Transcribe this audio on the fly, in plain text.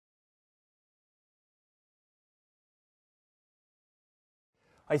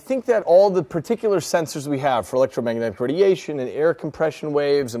I think that all the particular sensors we have for electromagnetic radiation and air compression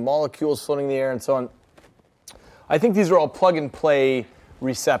waves and molecules floating in the air and so on, I think these are all plug-and-play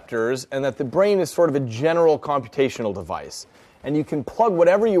receptors, and that the brain is sort of a general computational device. And you can plug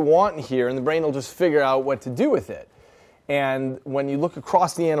whatever you want in here, and the brain will just figure out what to do with it. And when you look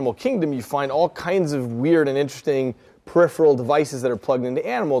across the animal kingdom, you find all kinds of weird and interesting peripheral devices that are plugged into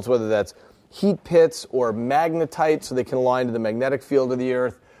animals, whether that's heat pits or magnetite, so they can align to the magnetic field of the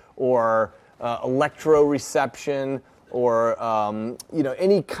Earth, or electroreception, or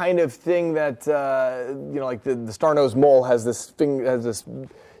any kind of thing that like the star-nosed mole has this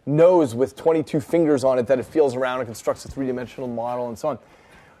nose with 22 fingers on it that it feels around and constructs a three-dimensional model and so on.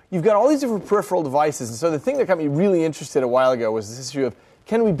 You've got all these different peripheral devices, and so the thing that got me really interested a while ago was this issue of,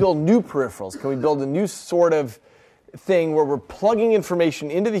 can we build new peripherals? Can we build a new sort of thing where we're plugging information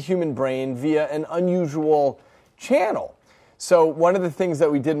into the human brain via an unusual channel? So one of the things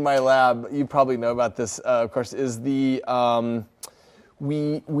that we did in my lab, you probably know about this, of course, is we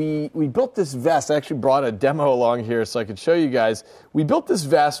built this vest. I actually brought a demo along here so I could show you guys. We built this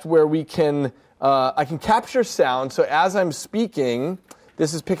vest where I can capture sound. So as I'm speaking,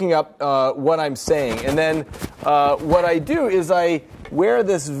 this is picking up what I'm saying. And then what I do is I wear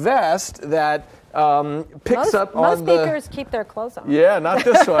this vest that picks up on the... Most speakers keep their clothes on. Yeah, not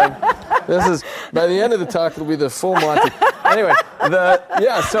this one. This is, by the end of the talk, it'll be the full Monty. Anyway,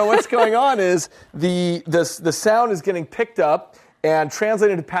 so what's going on is the sound is getting picked up and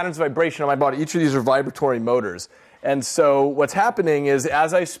translated into patterns of vibration on my body. Each of these are vibratory motors. And so what's happening is,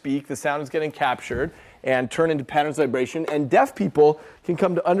 as I speak, the sound is getting captured and turned into patterns of vibration, and deaf people can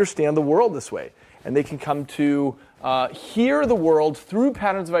come to understand the world this way. And they can come to hear the world through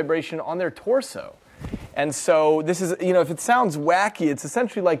patterns of vibration on their torso. And so this is, if it sounds wacky, it's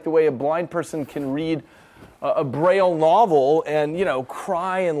essentially like the way a blind person can read a Braille novel and,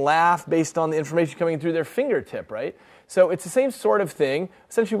 cry and laugh based on the information coming through their fingertip, right? So it's the same sort of thing.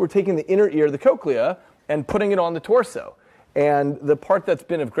 Essentially, we're taking the inner ear, the cochlea, and putting it on the torso. And the part that's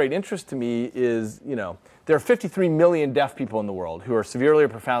been of great interest to me is, there are 53 million deaf people in the world who are severely or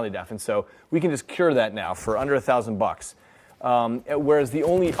profoundly deaf, and so we can just cure that now for under $1,000. Whereas the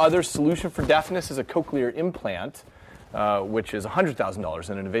only other solution for deafness is a cochlear implant, which is $100,000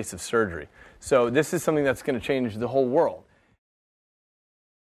 in an invasive surgery. So this is something that's going to change the whole world.